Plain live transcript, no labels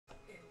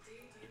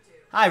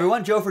Hi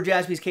everyone, Joe for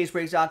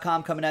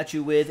JaspysCaseBreaks.com coming at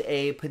you with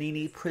a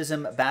Panini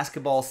Prism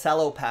Basketball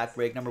Cello Pack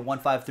Break number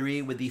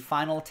 153 with the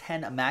final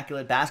 10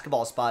 Immaculate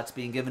Basketball spots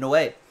being given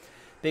away.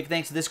 Big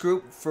thanks to this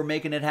group for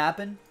making it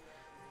happen.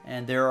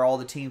 And there are all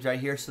the teams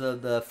right here. So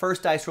the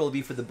first dice roll will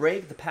be for the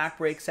break, the pack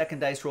break. Second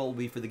dice roll will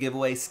be for the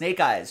giveaway. Snake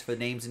eyes for the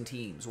names and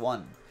teams.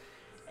 1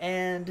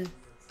 and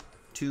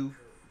 2.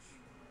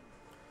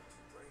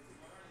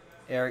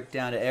 Eric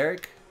down to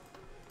Eric.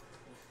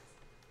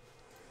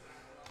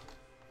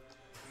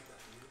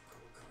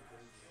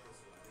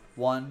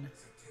 One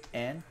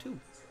and 2.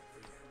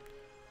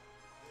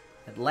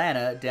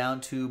 Atlanta down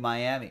to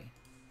Miami.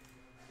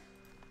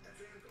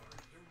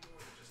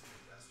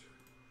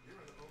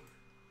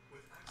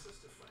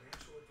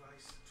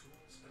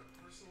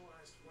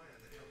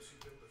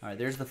 All right,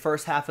 there's the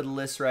first half of the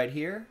list right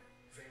here.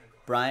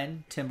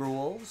 Brian,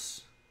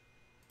 Timberwolves.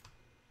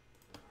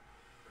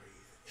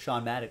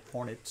 Sean Maddock,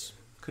 Hornets.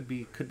 Could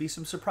be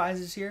some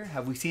surprises here.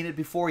 Have we seen it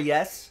before?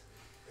 Yes.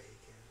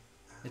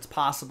 It's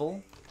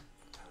possible.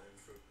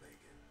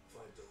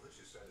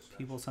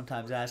 People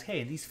sometimes ask, hey,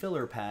 in these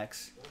filler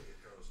packs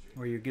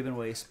where you're giving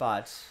away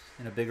spots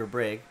in a bigger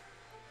break,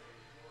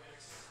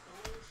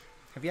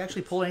 have you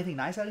actually pulled anything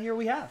nice out of here?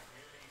 We have.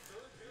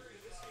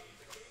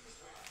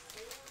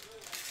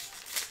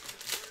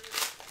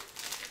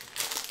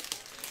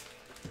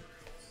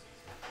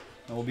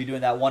 And we'll be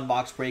doing that one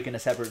box break in a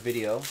separate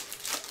video.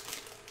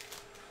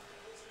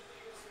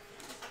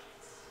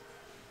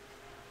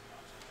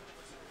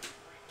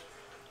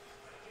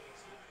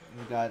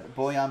 We got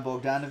Bojan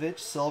Bogdanovic,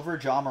 silver,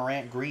 John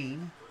Morant,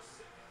 green.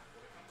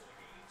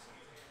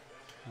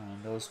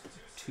 Those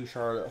two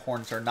Charlotte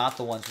Hornets are not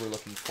the ones we're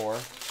looking for.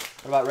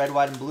 What about red,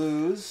 white, and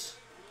blues?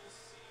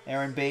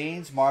 Aaron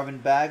Baines, Marvin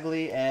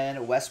Bagley,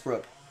 and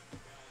Westbrook.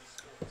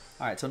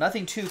 All right, so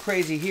nothing too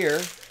crazy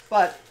here,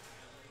 but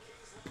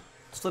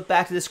let's flip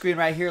back to the screen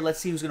right here. Let's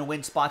see who's going to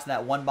win spots in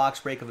that one box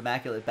break of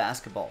Immaculate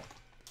Basketball,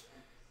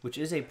 which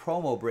is a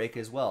promo break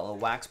as well, a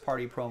Wax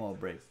Party promo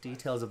break.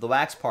 Details of the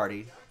Wax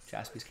Party,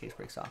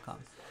 JaspysCaseBreaks.com.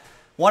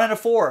 1 and a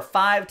 4,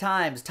 5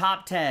 times,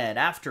 top 10.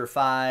 After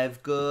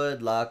 5,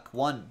 good luck.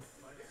 1,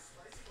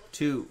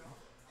 2,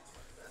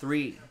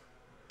 3,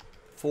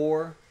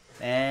 4,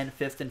 and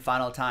 5th and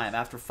final time.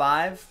 After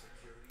 5,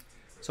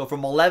 so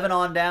from 11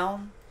 on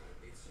down,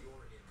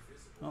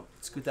 oh,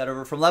 scoot that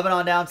over. From 11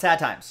 on down, sad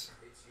times.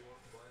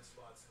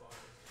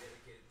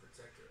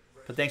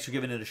 But thanks for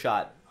giving it a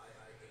shot.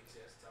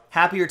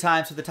 Happier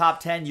times for the top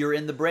 10. You're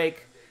in the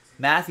break.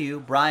 Matthew,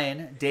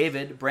 Brian,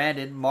 David,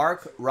 Brandon,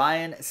 Mark,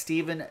 Ryan,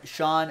 Steven,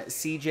 Sean,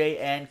 CJ,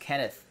 and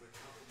Kenneth.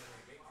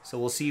 So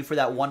we'll see you for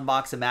that one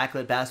box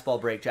Immaculate Basketball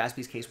break.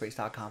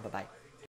 JaspysCaseBreaks.com. Bye-bye.